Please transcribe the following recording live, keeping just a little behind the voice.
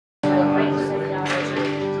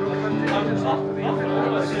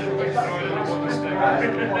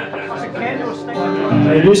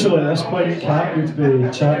usually at this point Kat would be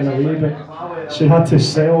chatting away, but she had to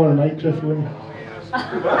sell her microphone.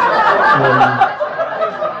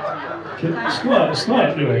 It's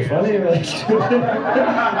not really funny, like, to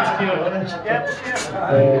be honest.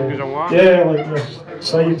 Yeah, like the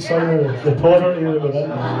sign of the poverty that we're in.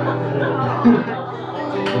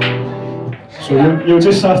 So you'll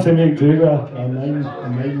just have to make do with a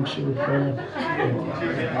mime show for me.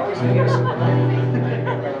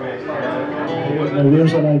 Now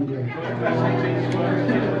there's an idea.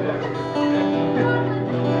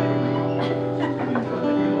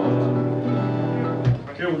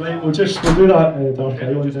 Cool, right, we'll do that Dark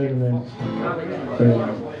Island then, and then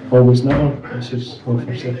Always Never, which is our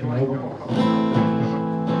second album.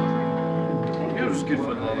 It was good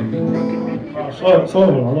for that. I thought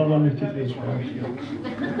of another one we could do as well.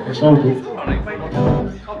 It's all good.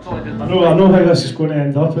 I know how this is going to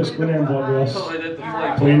end up. It's going to end up with us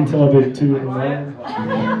playing till about 2 in the morning.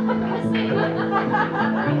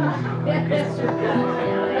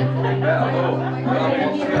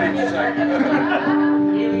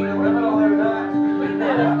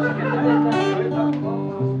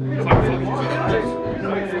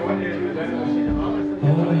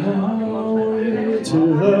 To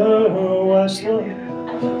the westland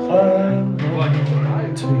I'm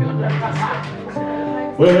going to,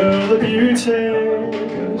 where the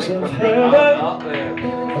beauties of heaven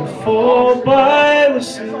unfold by the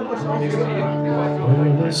sea,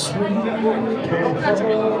 where the sweet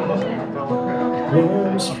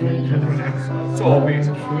blooms free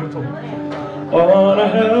on a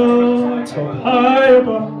hilltop high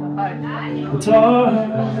above the dark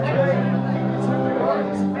island.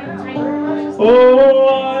 Oh,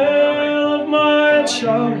 I love my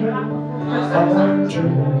childhood, I'm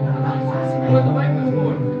dreaming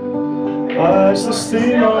as the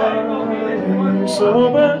steamer leaves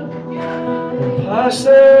open and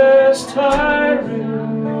passes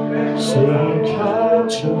tiring, so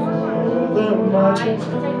capture the magic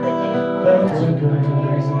that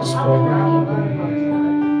lingers for me.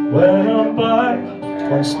 When I'm back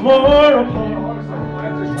once more upon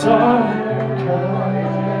the dark island,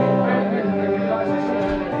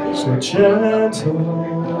 so gentle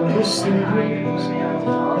the sea breeze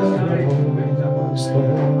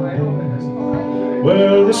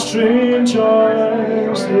where the stream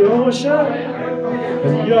joins the ocean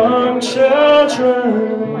and young children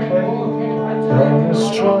play on the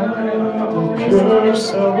strand of pure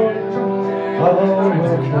silver. I'll welcome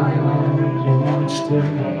each day,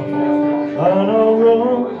 and I'll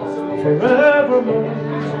roam forevermore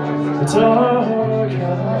the dark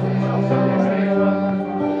island.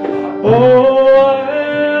 Oh, I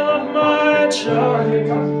love my child,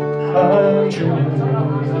 I'm dreaming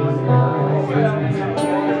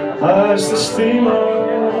as the steamer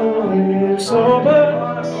leaves open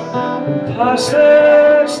and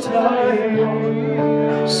passes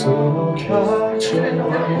time, so capture the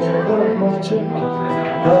magic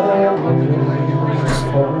that lingers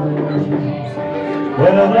for me.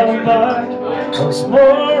 When I'm back once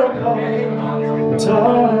more upon the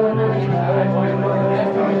dark island.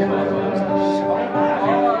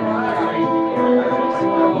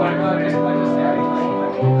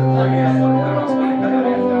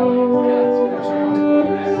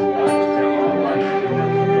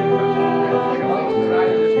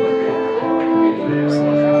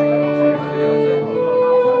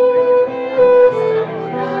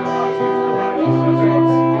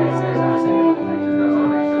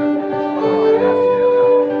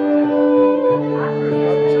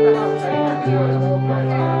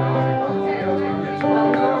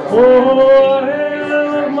 Oh, I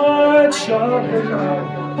love my childhood,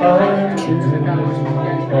 I'm dreaming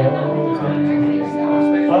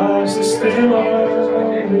as the steamer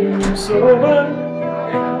leaves open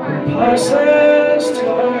and passes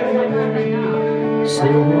time, so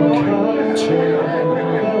capture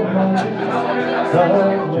the magic that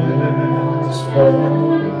lingers for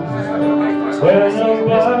me. When I'm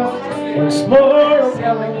back once more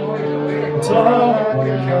upon the dark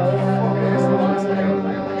island.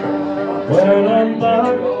 When I'm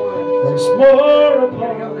back once more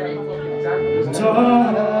upon the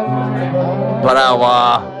dark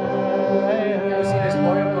island.